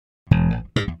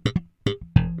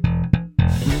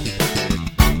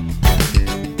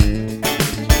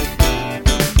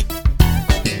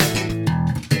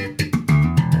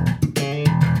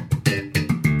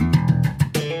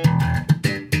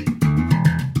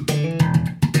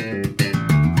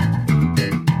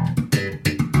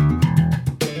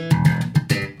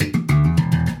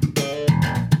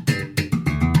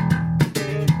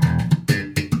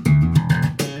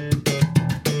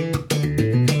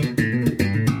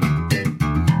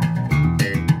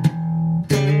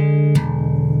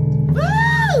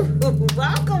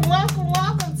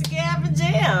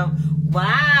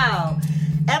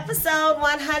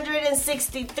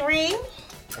163.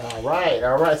 All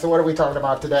right. So what are we talking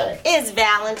about today? It's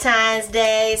Valentine's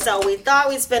Day, so we thought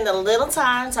we'd spend a little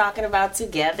time talking about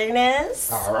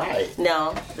togetherness. All right.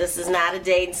 No, this is not a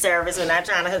dating service. We're not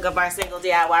trying to hook up our single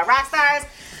DIY rock stars.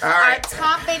 All right.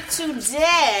 Our topic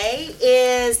today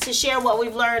is to share what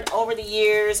we've learned over the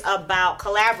years about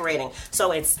collaborating.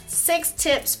 So it's 6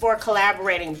 tips for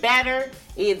collaborating better,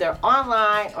 either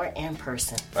online or in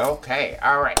person. Okay.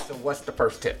 All right. So what's the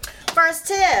first tip? First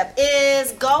tip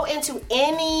is go into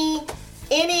any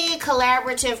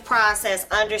collaborative process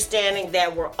understanding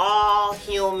that we're all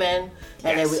human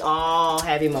and that we all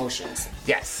have emotions.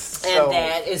 Yes. And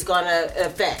that is going to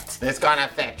affect. It's going to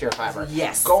affect your collaboration.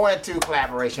 Yes. Go into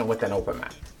collaboration with an open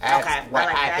mind. That's what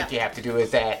I think you have to do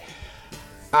is that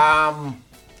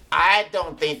I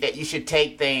don't think that you should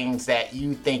take things that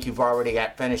you think you've already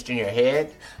got finished in your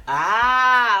head. Okay.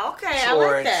 I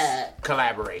like that.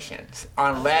 Collaborations.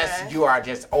 Unless you are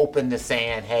just open to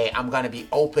saying, hey, I'm going to be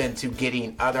open to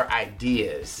getting other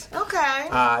ideas. Okay.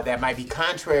 That might be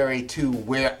contrary to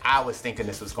where I was thinking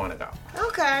this was going to go.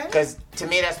 Okay. Because to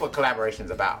me, that's what collaboration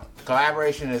is about.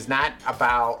 Collaboration is not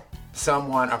about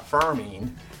someone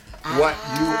affirming what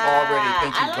you already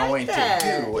think you're going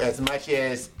to do, as much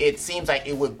as it seems like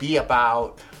it would be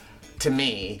about, to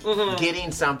me,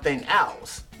 getting something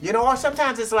else. You know, or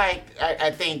sometimes it's like, I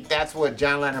think that's what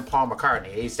John Lennon and Paul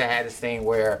McCartney, they used to have this thing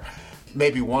where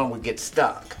maybe one would get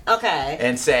stuck. Okay.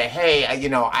 And say, hey,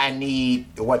 I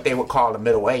need what they would call the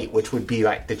middle 8, which would be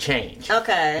like the change.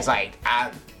 Okay. It's like, I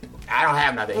don't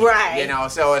have nothing. Right.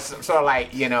 So it's sort of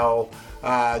like,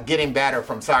 Getting Better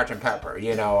from Sgt. Pepper,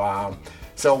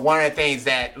 So one of the things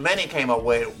that Lennon came up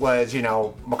with was,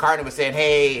 McCartney was saying,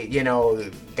 hey,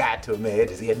 got to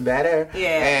admit, it's getting better. Yeah.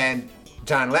 And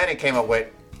John Lennon came up with,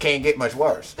 can't get much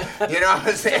worse. You know what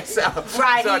I'm saying?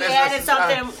 Right, he added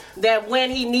something that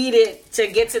when he needed to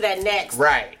get to that next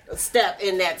step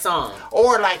in that song.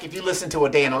 Or like if you listen to A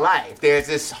Day in the Life, there's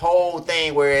this whole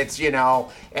thing where it's, it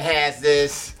has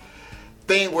this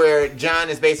thing where John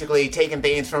is basically taking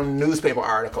things from newspaper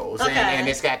articles and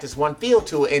it's got this one feel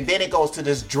to it, and then it goes to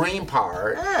this dream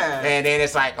part and then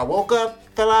it's like, I woke up,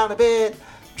 fell out of bed,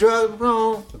 drugs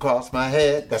wrong across my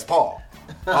head. That's Paul.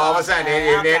 All of a sudden,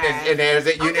 and there's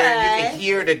you can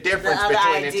hear the difference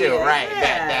between the two, right?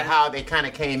 That how they kind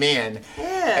of came in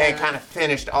and kind of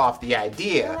finished off the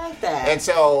idea. I like that. And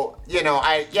so,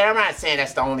 I'm not saying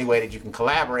that's the only way that you can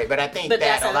collaborate, but I think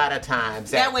that a lot of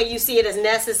times that way you see it as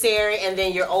necessary, and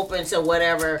then you're open to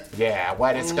whatever. Yeah,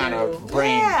 what it's gonna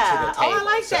bring to the table. Oh, I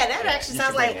like that. That actually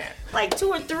sounds like 2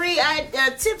 or 3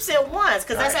 tips at once,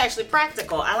 because that's actually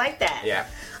practical. I like that. Yeah.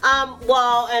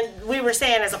 And we were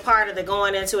saying as a part of the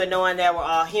going into it, knowing that we're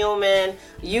all human,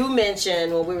 you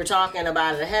mentioned when we were talking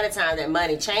about it ahead of time that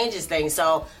money changes things.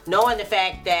 So knowing the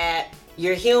fact that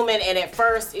you're human and at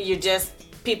first you're just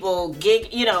people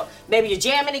maybe you're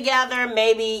jamming together,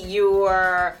 maybe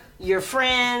you're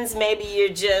friends, maybe you're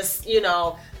just,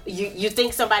 you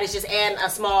think somebody's just adding a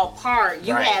small part.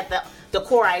 You had the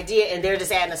core idea and they're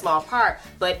just adding a small part.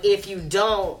 But if you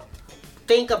don't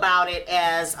think about it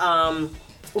as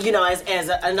as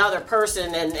another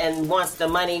person, and once the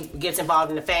money gets involved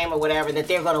in the fame or whatever, that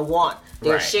they're going to want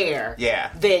their share,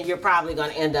 then you're probably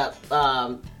going to end up,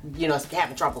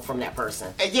 having trouble from that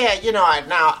person.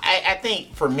 I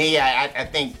think for me, I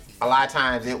think a lot of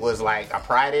times it was like a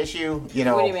pride issue, What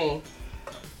do you mean?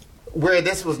 Where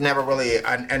this was never really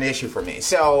an issue for me.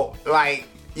 So, like,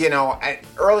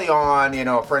 early on,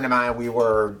 a friend of mine, we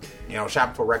were,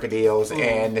 shopping for record deals,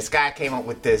 and this guy came up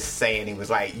with this saying. He was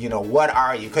like, what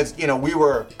are you? Because, we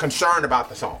were concerned about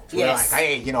the songs. We were like,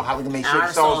 hey, how we can make sure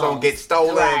the songs don't get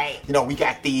stolen? Right. We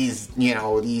got these,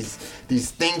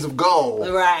 these things of gold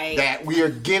that we are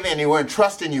giving and we're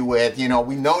entrusting you with. We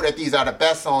know that these are the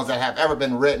best songs that have ever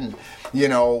been written.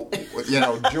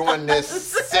 During this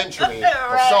century of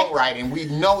songwriting, we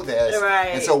know this,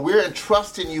 and so we're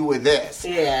entrusting you with this.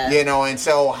 And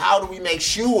so how do we make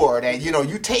sure that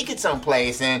you take it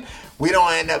someplace and we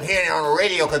don't end up hearing it on the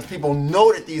radio because people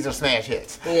know that these are smash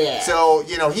hits. So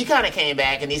he kind of came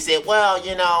back and he said, well,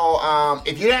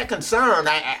 if you're that concerned,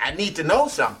 I need to know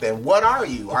something. What are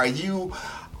you? Are you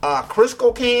a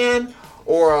Crisco can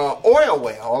or an oil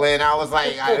well? And I was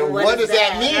like, what does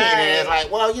that mean? Right. And it's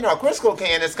like, well, a Crisco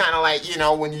can is kind of like,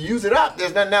 when you use it up,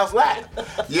 there's nothing else left.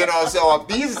 So if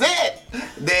these is it,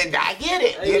 then I get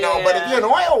it. But if you're an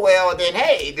oil well, then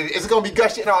hey, it's going to be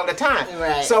gushing all the time.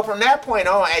 Right. So from that point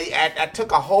on, I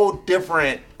took a whole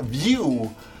different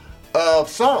view of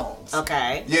songs.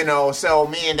 Okay. So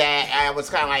me and that, I was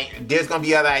kind of like, there's going to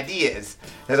be other ideas.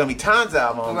 There's going to be tons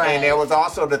of them. Right. And there was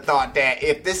also the thought that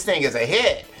if this thing is a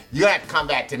hit, you have to come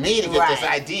back to me to get this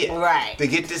idea. Right. To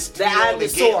get this feel, I'm the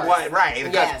source. Right.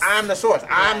 Because I'm the source.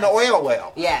 I'm the oil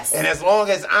well. Yes. And as long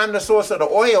as I'm the source of the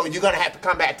oil, you're going to have to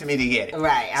come back to me to get it.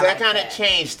 Right. So that kind of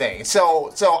changed things.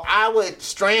 So I would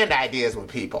strand ideas with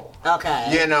people.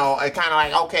 Okay. You know, kind of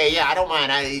like, okay, yeah, I don't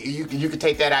mind. You could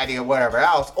take that idea or whatever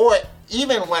else. Or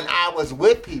even when I was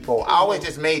with people, I always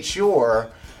just made sure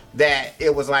that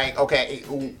it was like, okay,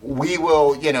 we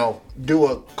will, you know, do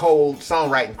a cold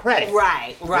songwriting credit.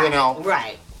 Right. You know?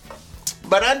 Right.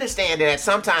 But understanding that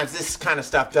sometimes this kind of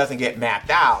stuff doesn't get mapped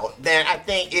out, then I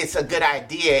think it's a good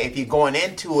idea if you're going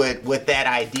into it with that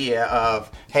idea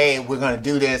of, hey, we're going to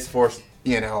do this for,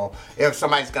 you know, if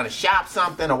somebody's going to shop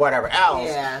something or whatever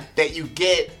else, that you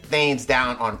get things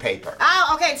down on paper.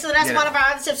 Oh, okay. So that's one of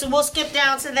our other tips. So we'll skip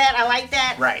down to that. I like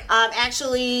that. Right.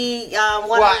 Actually,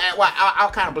 I'll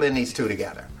kind of blend these two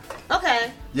together.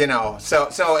 Okay. You know, so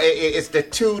it's the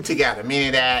two together,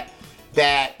 meaning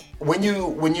that when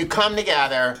you come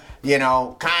together, you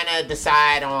know, kind of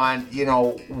decide on, you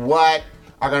know, what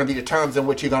are going to be the terms in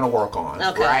which you're going to work on,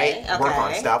 right? Okay. Work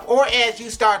on stuff. Or as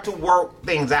you start to work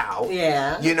things out,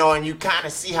 you know, and you kind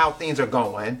of see how things are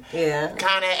going,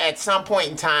 kind of at some point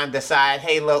in time decide,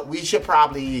 hey, look, we should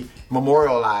probably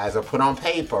memorialize or put on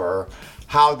paper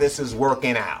how this is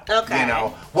working out. Okay. You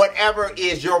know, whatever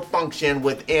is your function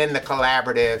within the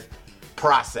collaborative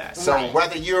process. So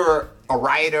whether you're a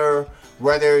writer,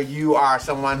 whether you are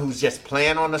someone who's just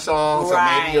playing on the songs, or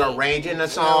maybe you're arranging the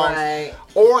songs,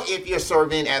 or if you're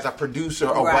serving as a producer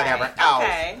or whatever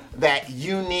else, that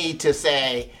you need to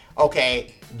say,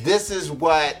 okay, this is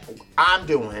what I'm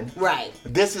doing. Right.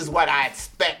 This is what I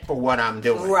expect for what I'm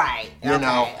doing. Right. You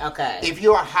know. Okay. If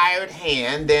you're a hired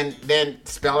hand, then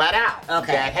spell that out.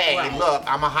 Okay. That, hey, look,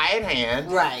 I'm a hired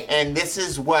hand. Right. And this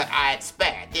is what I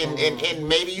expect. And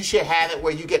maybe you should have it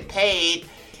where you get paid.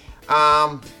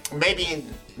 Maybe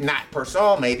not per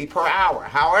song, maybe per hour.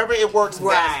 However it works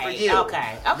best for you.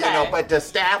 Okay. You know, but to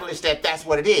establish that that's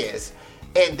what it is.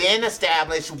 And then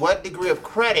establish what degree of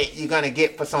credit you're going to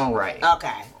get for songwriting.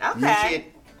 Okay.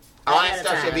 All that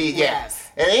stuff should be, yes.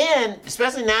 And then,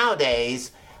 especially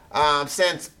nowadays,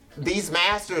 since these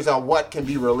masters are what can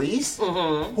be released,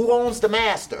 who owns the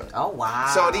master? Oh, wow.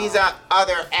 So these are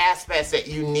other aspects that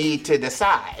you need to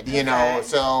decide, you know.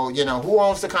 So, you know, who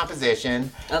owns the composition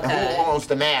and who owns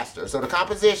the master? So the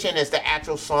composition is the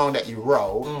actual song that you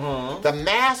wrote. The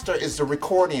master is the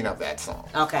recording of that song.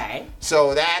 Okay.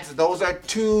 So those are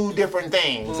two different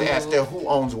things as to who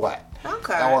owns what.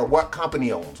 Okay. Or what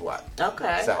company owns what.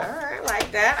 Okay. So. All right,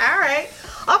 like that. All right.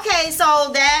 Okay, so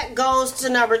that goes to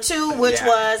number 2, which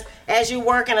was, as you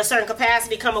work in a certain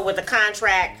capacity, come up with a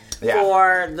contract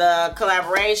for the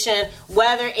collaboration,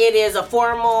 whether it is a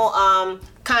formal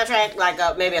contract, like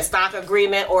maybe a stock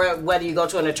agreement, or whether you go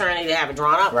to an attorney to have it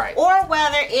drawn up, or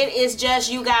whether it is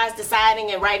just you guys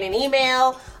deciding and writing an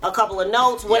email, a couple of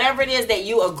notes, whatever it is that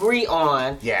you agree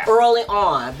on early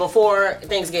on before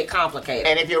things get complicated.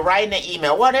 And if you're writing an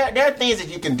email, well, there are things that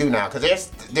you can do now,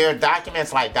 because there are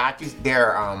documents like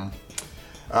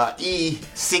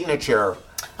e-signature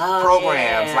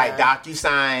programs like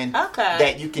DocuSign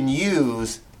that you can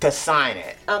use to sign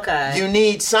it. Okay. You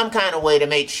need some kind of way to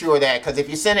make sure that, because if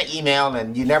you send an email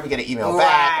and you never get an email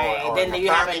back, or then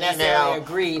you haven't necessarily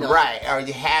agreed on or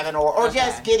you haven't, or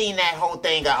just getting that whole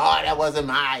thing, that wasn't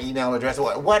my email address,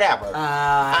 whatever.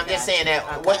 I'm just saying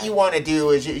that what you want to do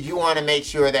is you want to make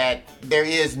sure that there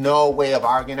is no way of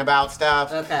arguing about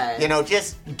stuff. Okay. You know,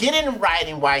 just get in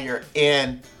writing while you're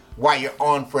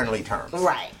on friendly terms.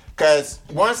 Right. Because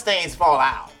once things fall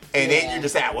out, and then you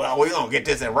decide, well, we're going to get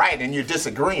this in writing, and you're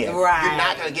disagreeing. Right. You're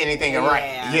not going to get anything in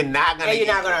writing. You're not going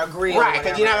to agree on it. Right,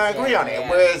 because you're not going to agree on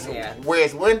it.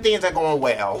 Whereas when things are going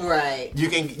well, you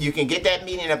can get that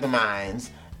meeting of the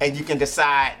minds, and you can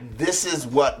decide, this is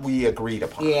what we agreed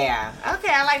upon. Yeah.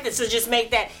 Okay, I like this. So just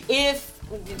make that,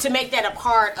 to make that a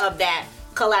part of that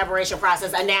collaboration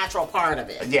process, a natural part of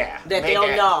it. Yeah. That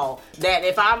they'll know that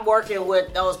if I'm working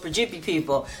with those Prajipi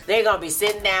people, they're going to be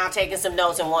sitting down, taking some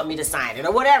notes, and want me to sign it,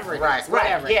 or whatever it is. Right.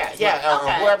 Whatever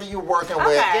whoever you're working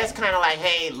with, it's kind of like,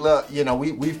 hey, look, you know,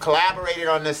 we've collaborated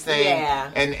on this thing,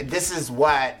 and this is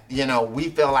what, you know, we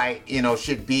feel like, you know,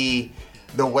 should be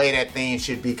the way that things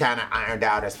should be kind of ironed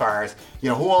out as far as, you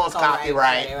know, who owns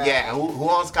copyright. Right. Yeah, who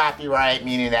owns copyright,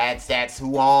 meaning that's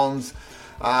who owns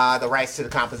the rights to the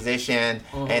composition,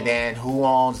 and then who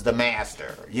owns the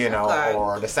master, you know,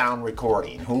 or the sound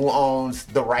recording, who owns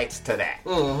the rights to that.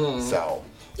 So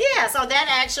Yeah, so that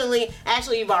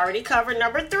actually you've already covered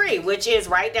number 3, which is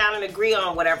write down and agree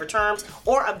on whatever terms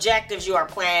or objectives you are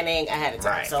planning ahead of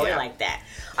time. Right, so we like that.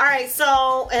 All right,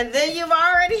 so, and then you've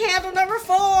already handled number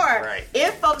 4. Right.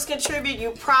 If folks contribute,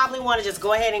 you probably want to just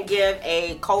go ahead and give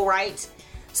a co-write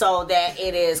so that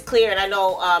it is clear. And I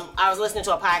know I was listening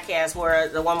to a podcast where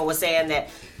the woman was saying that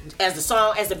as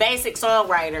the basic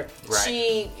songwriter,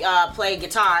 she played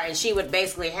guitar, and she would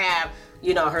basically have,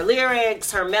 you know, her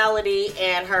lyrics, her melody,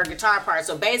 and her guitar part.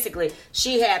 So basically,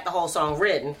 she had the whole song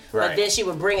written, but then she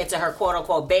would bring it to her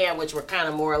quote-unquote band, which were kind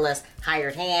of more or less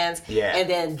hired hands. Yeah. And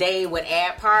then they would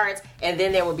add parts, and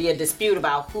then there would be a dispute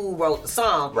about who wrote the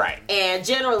song. Right. And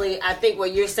generally, I think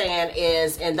what you're saying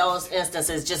is, in those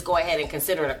instances, just go ahead and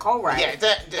consider it a co-write. Yeah,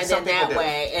 and then that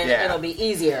way, it'll be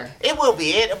easier. It will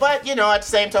be it, but, you know, at the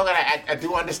same token, I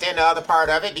do understand the other part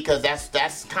of it, because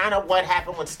that's kind of what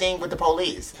happened with Sting with the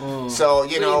Police. So,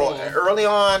 you know, early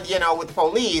on, you know, with the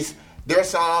Police, their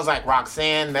songs like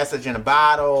Roxanne, Message in a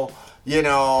Bottle, you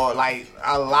know, like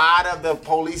a lot of the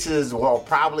Police's, well,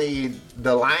 probably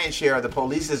the lion's share of the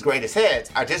Police's greatest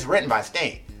hits are just written by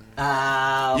Sting.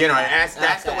 Okay. You know,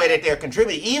 that's the way that they're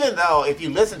contributing. Even though, if you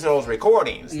listen to those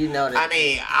recordings, you know, I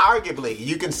mean, arguably,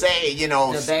 you can say, you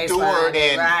know, Stewart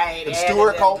and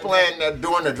Stuart Copeland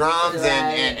doing the drums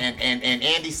and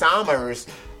Andy Summers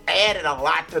added a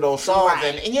lot to those songs,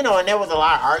 and you know, and there was a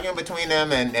lot of arguing between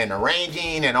them and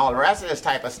arranging and all the rest of this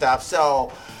type of stuff.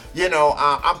 So, you know,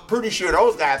 I'm pretty sure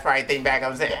those guys probably think back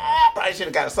and say, probably should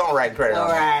have got a songwriting credit on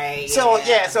that. So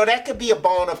so that could be a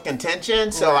bone of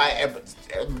contention. So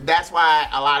that's why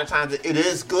a lot of times it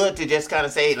is good to just kind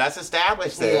of say, let's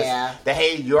establish this. That,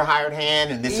 hey, you're a hired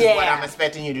hand, and this is what I'm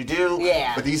expecting you to do.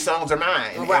 But these songs are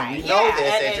mine. And we know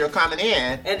this as you're coming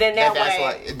in. And then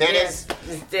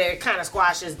it kind of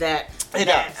squashes that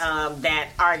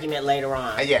argument later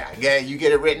on. You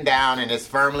get it written down and it's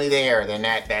firmly there, then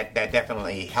that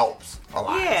definitely helps a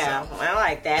lot. Yeah, so. I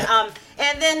like that.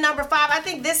 And then number 5, I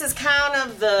think this is kind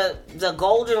of the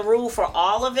golden rule for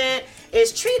all of it,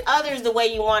 is treat others the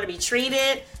way you want to be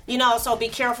treated. You know, so be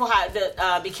careful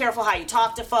how you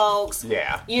talk to folks.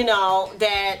 Yeah. You know,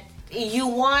 that you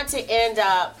want to end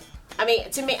up, I mean,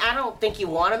 to me, I don't think you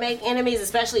want to make enemies,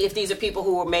 especially if these are people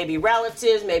who are maybe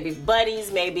relatives, maybe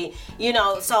buddies, maybe, you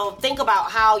know, so think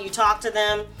about how you talk to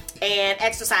them and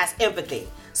exercise empathy.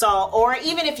 So, or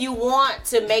even if you want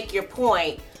to make your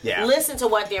point, listen to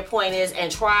what their point is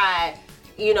and try,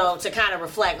 you know, to kind of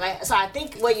reflect. Like, so I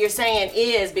think what you're saying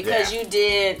is, because you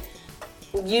did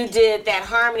that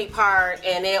harmony part,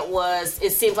 and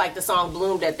it seems like the song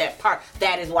bloomed at that part,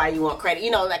 that is why you want credit.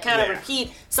 You know, that kind of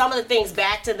repeat some of the things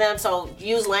back to them. So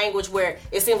use language where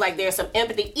it seems like there's some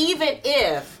empathy, even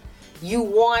if you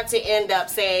want to end up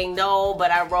saying, no,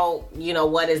 but I wrote, you know,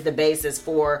 what is the basis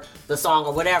for the song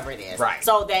or whatever it is. Right.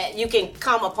 So that you can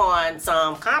come upon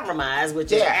some compromise,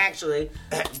 which is actually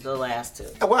the last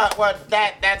 2. Well,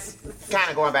 that's kind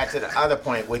of going back to the other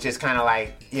point, which is kind of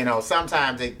like, you know,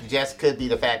 sometimes it just could be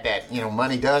the fact that, you know,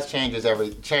 money does change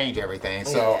everything.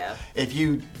 So if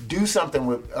you do something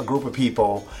with a group of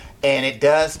people and it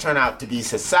does turn out to be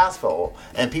successful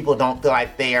and people don't feel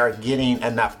like they are getting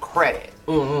enough credit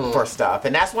for stuff,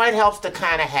 and that's why it helps to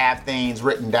kind of have things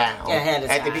written down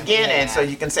at the beginning, so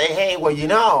you can say, hey, well, you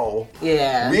know, you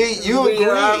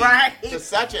agree to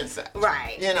such and such,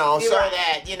 you know,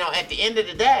 that, you know, at the end of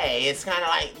the day, it's kind of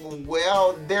like,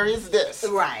 well, there is this,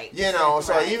 you know,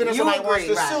 so even if somebody wants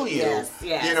to sue you,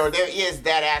 you know, there is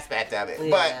that aspect of it.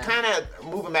 But kind of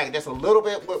moving back just a little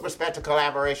bit with respect to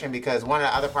collaboration, because one of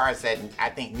the other parts that I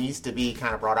think needs to be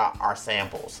kind of brought out are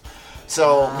samples.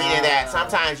 So, meaning that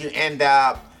sometimes you end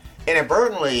up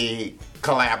inadvertently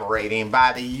collaborating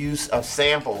by the use of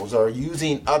samples or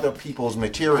using other people's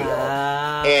material.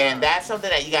 And that's something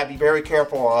that you got to be very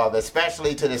careful of,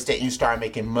 especially to the extent you start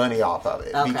making money off of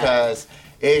it. Because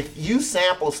if you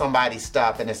sample somebody's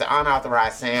stuff and it's an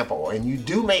unauthorized sample and you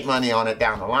do make money on it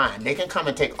down the line, they can come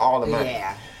and take all the money.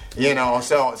 You know,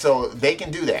 so they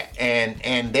can do that,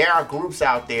 and there are groups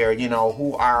out there, you know,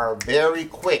 who are very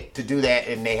quick to do that,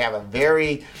 and they have a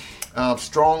very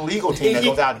strong legal team that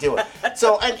goes out and do it.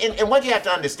 So, and what you have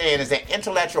to understand is that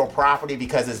intellectual property,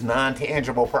 because it's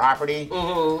non-tangible property,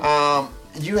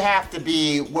 you have to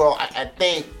be, well, I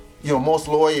think, you know, most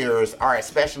lawyers are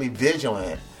especially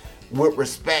vigilant with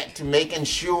respect to making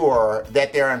sure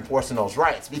that they're enforcing those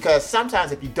rights, because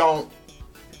sometimes if you don't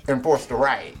enforce the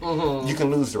right, you can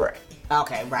lose the right.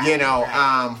 Okay, right. You know,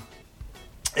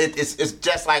 it's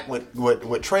just like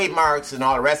with trademarks and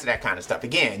all the rest of that kind of stuff.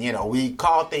 Again, you know, we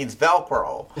call things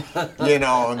Velcro, you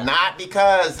know, not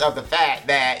because of the fact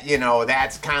that, you know,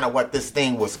 that's kind of what this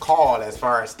thing was called as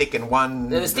far as sticking one.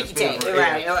 The sticky tape,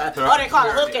 right. Oh, they call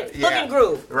it hook and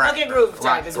groove. Right. Hook and groove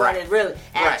type is what it really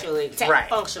actually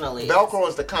functionally is. Velcro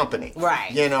is the company.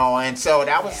 Right. You know, and so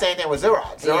that was the same thing with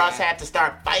Xerox. Xerox had to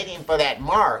start fighting for that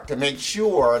mark to make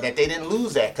sure that they didn't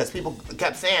lose that, because people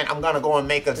kept saying, I'm going to go and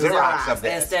make a Xerox of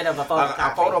this. Instead of a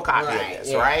photocopy. Of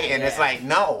this, right? And it's like,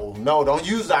 no, don't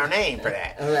use our name for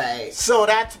that. Right. So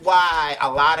that's why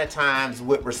a lot of times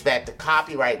with respect to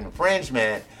copyright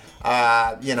infringement,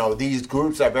 you know, these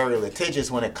groups are very litigious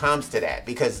when it comes to that,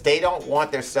 because they don't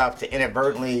want their stuff to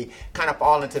inadvertently kind of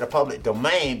fall into the public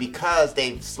domain because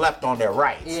they've slept on their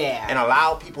rights and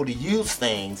allow people to use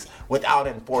things without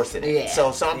enforcing it.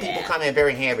 So some people come in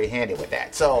very heavy-handed with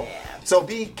that. So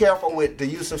be careful with the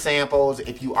use of samples.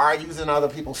 If you are using other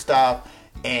people's stuff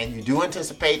and you do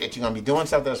anticipate that you're going to be doing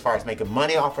something as far as making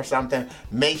money off of something,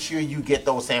 make sure you get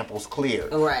those samples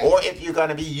cleared. Right. Or if you're going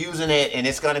to be using it and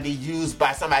it's going to be used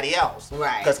by somebody else.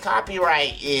 Right. Because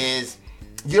copyright is,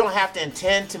 you don't have to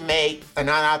intend to make an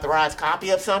unauthorized copy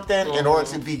of something in order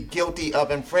to be guilty of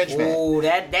infringement. Ooh,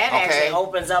 that actually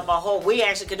opens up a whole. We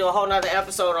actually could do a whole nother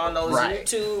episode on those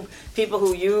YouTube people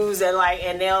who use it,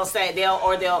 and they'll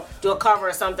do a cover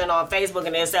or something on Facebook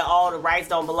and they'll say, "Oh, the rights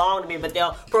don't belong to me," but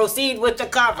they'll proceed with the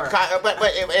cover. But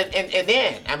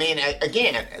then, I mean,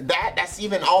 again, that's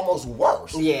even almost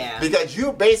worse. Yeah. Because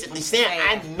you're basically saying,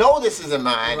 I know this isn't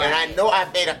mine, and I know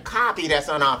I've made a copy that's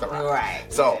unauthorized. Right.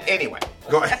 So anyway.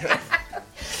 Go ahead.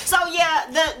 So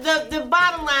the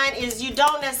bottom line is, you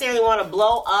don't necessarily want to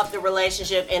blow up the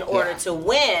relationship in order to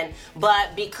win,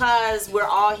 but because we're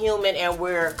all human and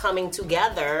we're coming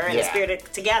together in a spirit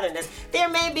of togetherness, there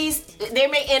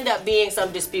may end up being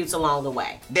some disputes along the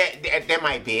way. There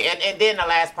might be, and then the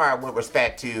last part with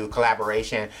respect to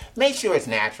collaboration, make sure it's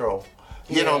natural.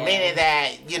 You know, meaning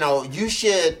that, you know, you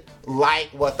should like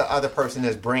what the other person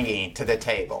is bringing to the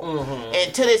table.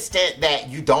 And to the extent that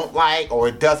you don't like or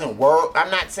it doesn't work, I'm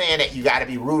not saying that you got to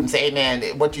be rude and say, hey man,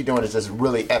 what you're doing is just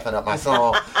really effing up my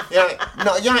song. You know,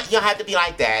 no, you don't have to be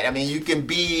like that. I mean, you can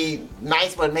be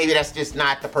nice, but maybe that's just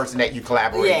not the person that you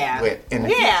collaborate with in the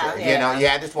future. You know, you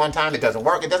had this one time, it doesn't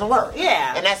work.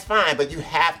 Yeah. And that's fine, but you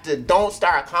have to, don't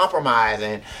start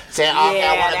compromising, saying, okay,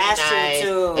 I want to be nice.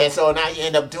 True too. And so now you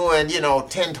end up doing, you know,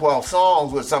 10, 12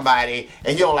 songs with somebody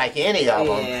and you don't like any of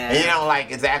them, and you don't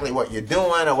like exactly what you're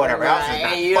doing or whatever else. It's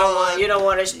not fun. You don't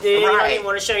want to. You don't even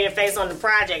want to show your face on the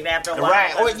project after a while.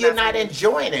 Right, or you're not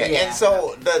enjoying it. And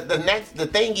so the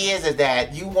thing is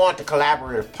that you want the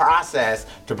collaborative process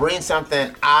to bring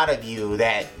something out of you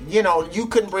that, you know, you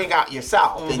couldn't bring out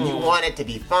yourself, and you want it to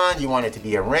be fun, you want it to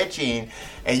be enriching,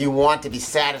 and you want to be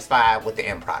satisfied with the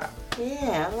end product.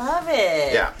 Yeah, I love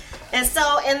it. Yeah. And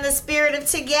so, in the spirit of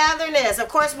togetherness, of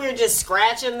course, we're just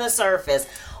scratching the surface.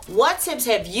 What tips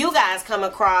have you guys come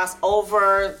across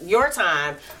over your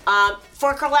time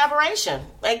for collaboration?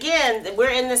 Again,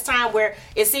 we're in this time where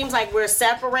it seems like we're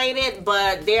separated,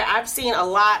 but I've seen a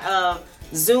lot of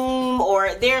Zoom,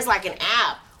 or there's like an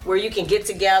app where you can get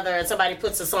together and somebody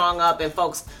puts a song up and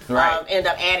folks end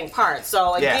up adding parts.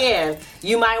 So again,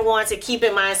 you might want to keep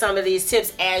in mind some of these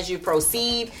tips as you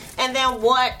proceed. And then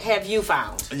what have you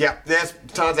found? Yeah, there's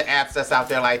tons of apps that's out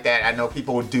there like that. I know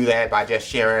people would do that by just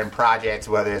sharing projects,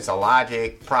 whether it's a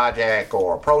Logic project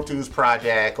or a Pro Tools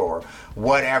project or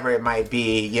whatever it might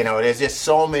be. You know, there's just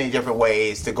so many different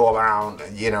ways to go around,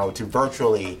 you know, to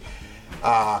virtually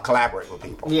collaborate with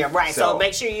people. Yeah, right. So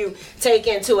make sure you take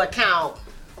into account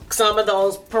some of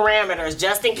those parameters,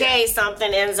 just in case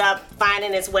something ends up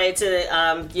finding its way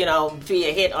to, you know, be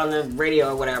a hit on the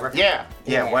radio or whatever. Yeah,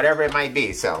 whatever it might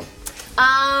be. So,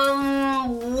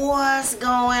 what's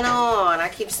going on? I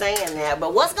keep saying that,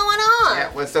 but what's going on? Yeah,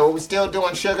 well, so we're still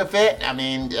doing Sugar Fit. I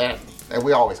mean,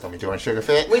 we always gonna be doing Sugar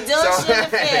Fit. We're doing Sugar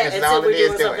Fit until we're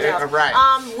doing something else. Right.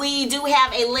 We do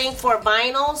have a link for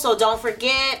vinyl, so don't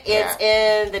forget, it's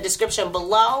in the description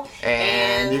below.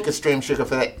 And you can stream Sugar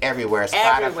Fit everywhere.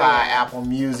 Spotify, Apple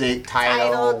Music,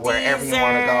 Tidal, wherever you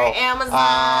want to go.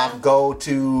 Amazon. Go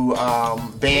to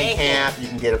Bandcamp. You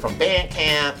can get it from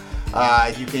Bandcamp.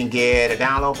 You can get a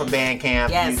download from Bandcamp.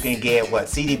 Yes. You can get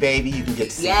CD Baby. You can get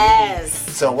the CD. Yes.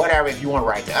 So whatever, if you want to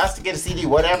write to us to get a CD,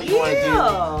 whatever you want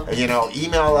to do, you know,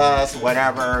 email us,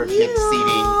 whatever, get the CD.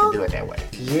 You can do it that way.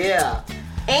 Yeah.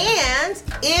 And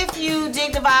if you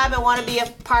dig the vibe and want to be a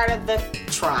part of the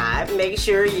tribe, make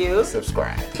sure you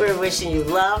subscribe. We're wishing you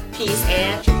love, peace,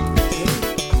 and